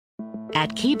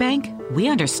At KeyBank, we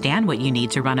understand what you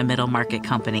need to run a middle market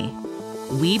company.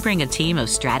 We bring a team of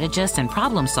strategists and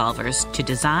problem solvers to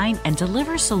design and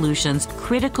deliver solutions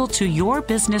critical to your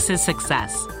business's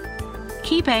success.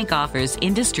 KeyBank offers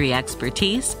industry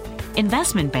expertise,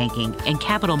 investment banking and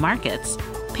capital markets,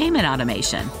 payment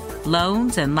automation,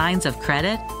 loans and lines of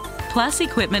credit, plus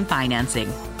equipment financing.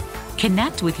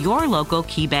 Connect with your local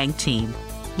KeyBank team.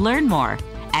 Learn more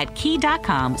at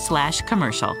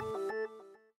key.com/commercial.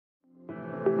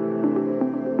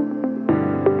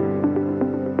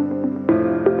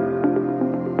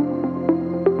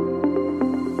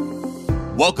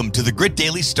 Welcome to the Grit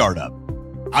Daily Startup.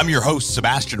 I'm your host,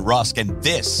 Sebastian Rusk, and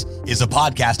this is a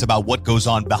podcast about what goes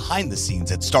on behind the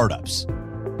scenes at startups.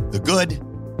 The good,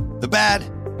 the bad,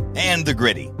 and the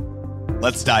gritty.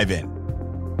 Let's dive in.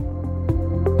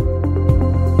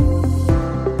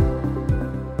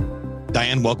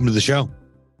 Diane, welcome to the show.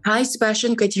 Hi,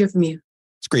 Sebastian. Great to hear from you.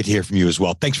 It's great to hear from you as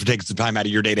well. Thanks for taking some time out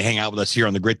of your day to hang out with us here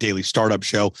on the Grit Daily Startup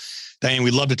Show. Diane,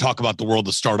 we'd love to talk about the world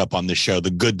of startup on this show,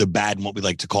 the good, the bad, and what we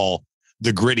like to call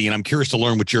the gritty. And I'm curious to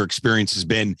learn what your experience has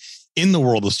been in the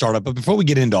world of startup. But before we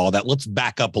get into all that, let's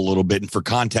back up a little bit and for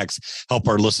context, help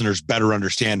our listeners better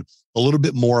understand a little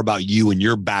bit more about you and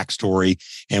your backstory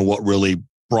and what really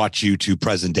brought you to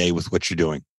present day with what you're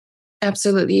doing.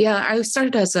 Absolutely. Yeah, I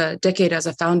started as a decade as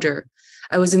a founder.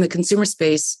 I was in the consumer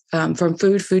space from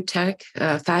food tech,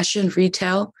 fashion,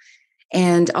 retail,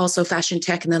 and also fashion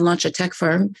tech, and then launched a tech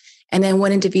firm, and then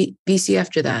went into VC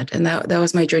after that. And that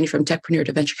was my journey from techpreneur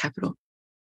to venture capital.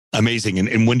 Amazing.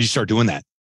 And when did you start doing that?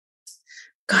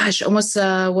 Gosh, almost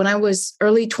when I was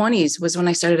early 20s was when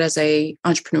I started as a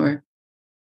entrepreneur.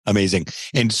 Amazing.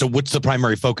 And so what's the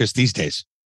primary focus these days?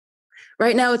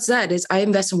 Right now, I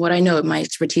invest in what I know, my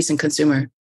expertise in consumer.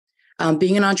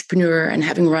 Being an entrepreneur and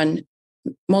having run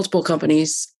multiple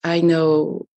companies, I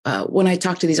know when I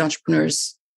talk to these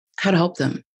entrepreneurs, how to help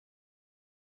them.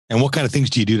 And what kind of things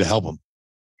do you do to help them?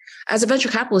 As a venture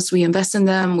capitalist, we invest in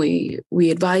them, we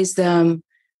advise them,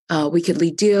 we could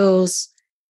lead deals,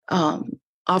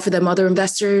 offer them other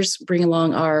investors, bring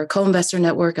along our co-investor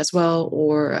network as well,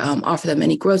 or offer them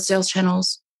any growth sales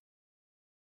channels.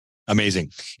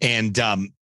 Amazing. And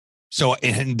so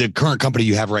the current company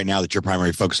you have right now that you're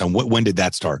primarily focused on, when did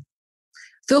that start?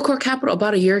 Philcore Capital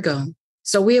about a year ago.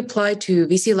 So we applied to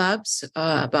VC Labs,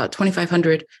 about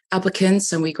 2,500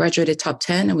 applicants, and we graduated top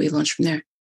 10 and we launched from there.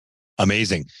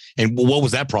 Amazing. And what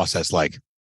was that process like?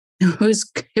 It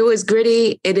was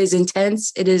gritty. It is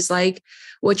intense. It is like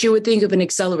what you would think of an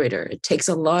accelerator. It takes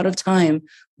a lot of time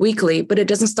weekly, but it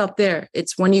doesn't stop there.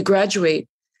 It's when you graduate,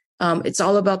 it's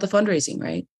all about the fundraising,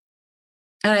 right?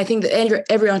 And I think that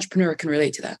every entrepreneur can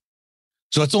relate to that.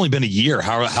 So it's only been a year.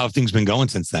 How have things been going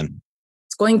since then?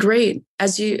 It's going great.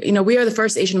 As you know, we are the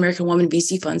first Asian American woman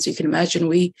VC fund. So you can imagine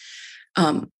we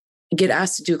get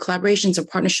asked to do collaborations and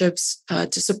partnerships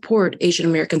to support Asian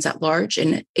Americans at large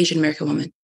and Asian American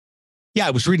women. Yeah,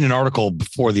 I was reading an article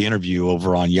before the interview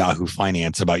over on Yahoo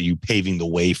Finance about you paving the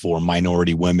way for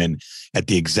minority women at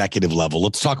the executive level.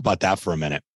 Let's talk about that for a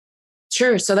minute.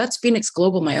 Sure. So that's Phoenix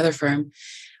Global, my other firm.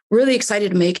 Really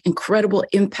excited to make incredible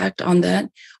impact on that.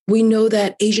 We know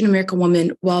that Asian American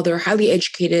women, while they're highly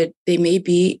educated, they may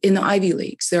be in the Ivy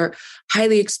Leagues, they're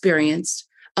highly experienced,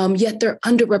 yet they're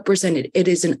underrepresented. It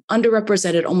is an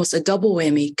underrepresented, almost a double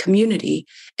whammy community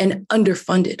and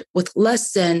underfunded with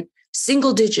less than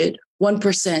single digit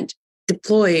 1%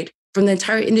 deployed from the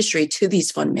entire industry to these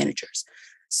fund managers.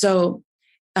 So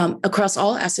across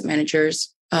all asset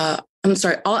managers, all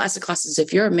asset classes,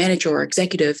 if you're a manager or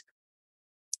executive,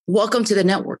 welcome to the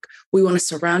network. We want to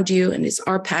surround you, and it's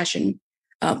our passion.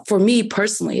 For me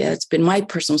personally, it's been my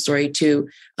personal story to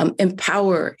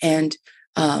empower and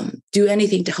do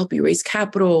anything to help you raise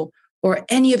capital or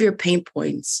any of your pain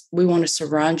points. We want to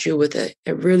surround you with a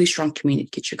really strong community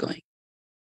to get you going.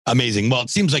 Amazing. Well,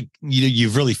 it seems like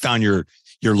you've really found your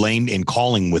lane and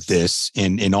calling with this,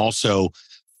 and also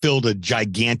filled a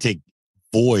gigantic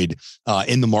void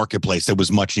in the marketplace that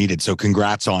was much needed. So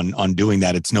congrats on doing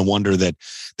that. It's no wonder that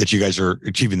you guys are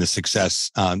achieving the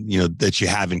success that you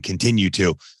have and continue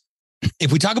to.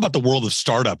 If we talk about the world of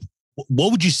startup,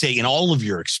 what would you say in all of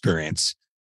your experience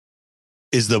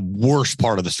is the worst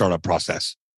part of the startup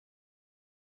process?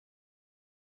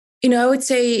 I would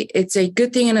say it's a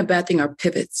good thing and a bad thing are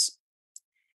pivots.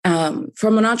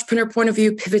 From an entrepreneur point of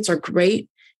view, pivots are great.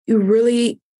 You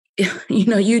really,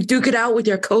 you duke it out with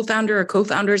your co-founder or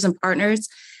co-founders and partners,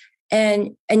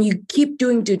 and you keep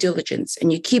doing due diligence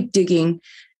and you keep digging.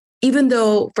 Even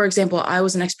though, for example, I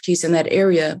was an expertise in that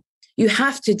area, you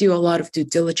have to do a lot of due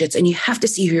diligence, and you have to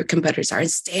see who your competitors are and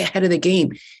stay ahead of the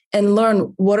game and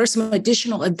learn what are some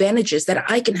additional advantages that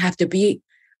I can have to be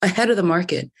ahead of the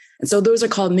market. And so those are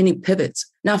called mini pivots.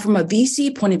 Now, from a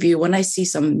VC point of view, when I see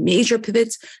some major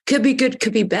pivots, could be good,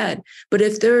 could be bad. But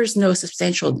if there's no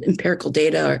substantial empirical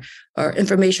data or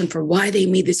information for why they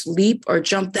made this leap or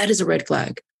jump, that is a red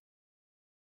flag.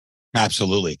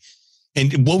 Absolutely.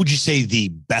 And what would you say the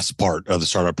best part of the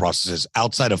startup process is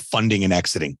outside of funding and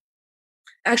exiting?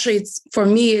 Actually, for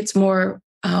me, it's more,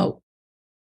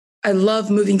 I love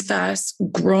moving fast,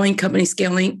 growing company,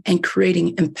 scaling, and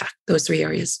creating impact, those three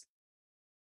areas.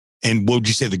 And what would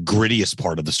you say the grittiest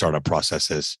part of the startup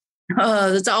process is?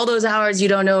 It's all those hours you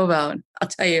don't know about. I'll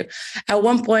tell you. At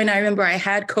one point, I remember I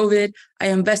had COVID. I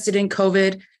invested in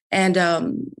COVID, and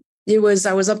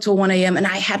I was up till 1 a.m. and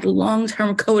I had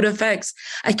long-term COVID effects.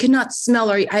 I could not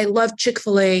smell, or I love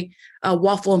Chick-fil-A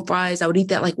waffle and fries. I would eat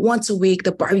that like once a week.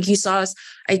 The barbecue sauce,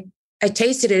 I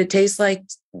tasted it. It tastes like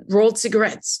rolled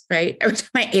cigarettes, right? Every time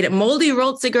I ate it, moldy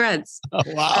rolled cigarettes. Oh,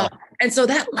 wow. And so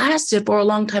that lasted for a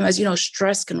long time. As you know,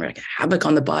 stress can wreak havoc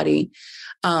on the body.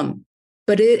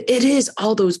 But it is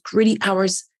all those gritty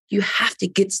hours. You have to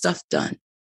get stuff done.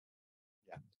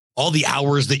 Yeah. All the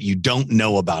hours that you don't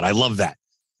know about. I love that.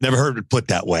 Never heard it put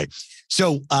that way.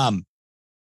 So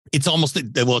it's almost,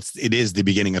 it is the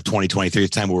beginning of 2023.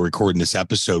 It's time we're recording this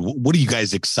episode. What are you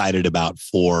guys excited about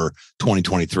for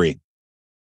 2023?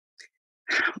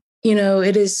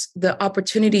 It is, the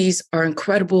opportunities are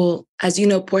incredible. As you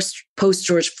know, post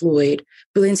George Floyd,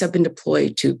 billions have been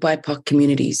deployed to BIPOC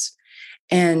communities.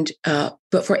 And,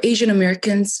 but for Asian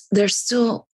Americans, there's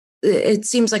still, it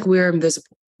seems like we're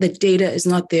invisible. The data is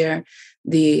not there.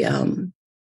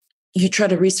 You try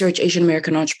to research Asian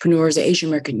American entrepreneurs, Asian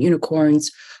American unicorns,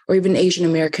 or even Asian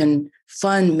American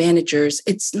fund managers.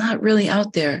 It's not really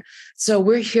out there. So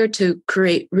we're here to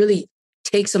really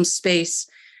take some space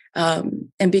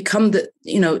and become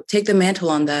take the mantle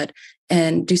on that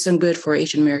and do some good for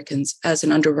Asian Americans as an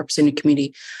underrepresented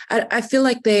community. I feel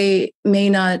like they may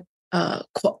not, a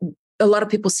lot of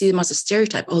people see them as a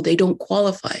stereotype. Oh, they don't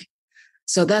qualify.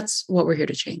 So that's what we're here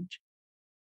to change.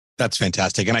 That's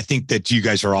fantastic. And I think that you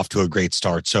guys are off to a great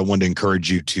start. So I wanted to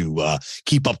encourage you to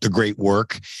keep up the great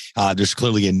work. There's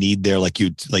clearly a need there, like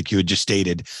you had just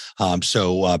stated.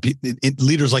 So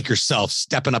leaders like yourself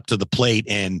stepping up to the plate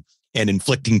and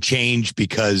inflicting change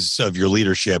because of your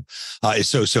leadership is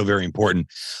so very important.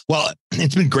 Well,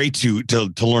 it's been great to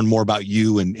learn more about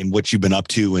you and what you've been up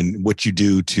to and what you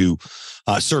do to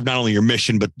serve not only your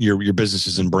mission but your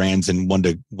businesses and brands. And want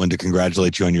to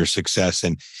congratulate you on your success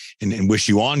and wish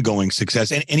you ongoing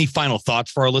success. And any final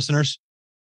thoughts for our listeners?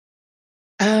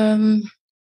 I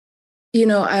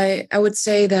would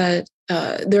say that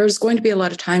there's going to be a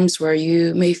lot of times where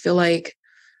you may feel like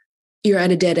you're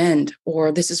at a dead end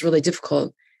or this is really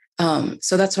difficult.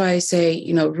 So that's why I say,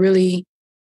 really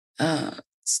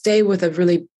stay with a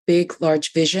really big,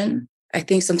 large vision. I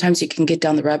think sometimes you can get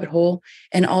down the rabbit hole,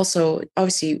 and also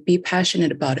obviously be passionate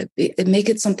about it. Make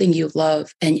it something you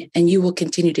love, and you will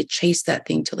continue to chase that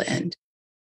thing till the end.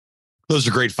 Those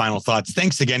are great final thoughts.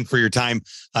 Thanks again for your time,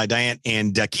 Diane,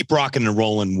 and keep rocking and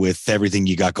rolling with everything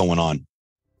you got going on.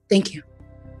 Thank you.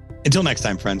 Until next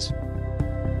time, friends.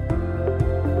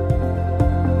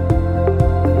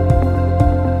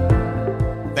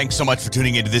 Thanks so much for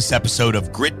tuning into this episode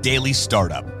of Grit Daily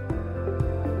Startup.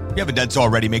 If you haven't done so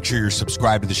already, make sure you're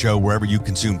subscribed to the show wherever you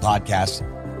consume podcasts.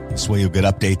 This way you'll get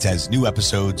updates as new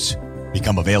episodes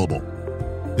become available.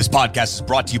 This podcast is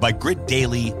brought to you by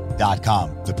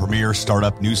gritdaily.com, the premier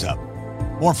startup news hub.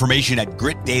 More information at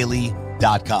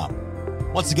gritdaily.com.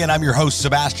 Once again, I'm your host,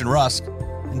 Sebastian Rusk.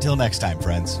 Until next time,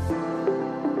 friends.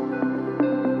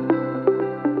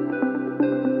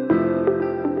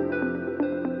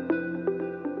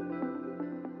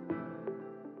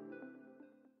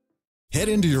 Head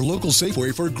into your local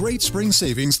Safeway for great spring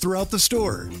savings throughout the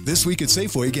store. This week at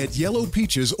Safeway, get yellow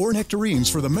peaches or nectarines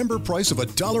for the member price of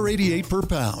 $1.88 per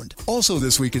pound. Also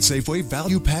this week at Safeway,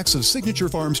 value packs of Signature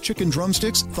Farms chicken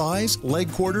drumsticks, thighs,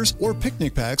 leg quarters, or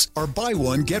picnic packs are buy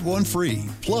one, get one free.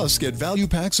 Plus, get value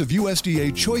packs of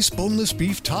USDA choice boneless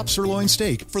beef top sirloin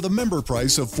steak for the member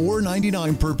price of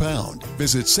 $4.99 per pound.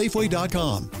 Visit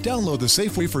Safeway.com, download the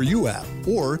Safeway for You app,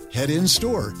 or head in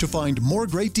store to find more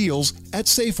great deals at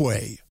Safeway.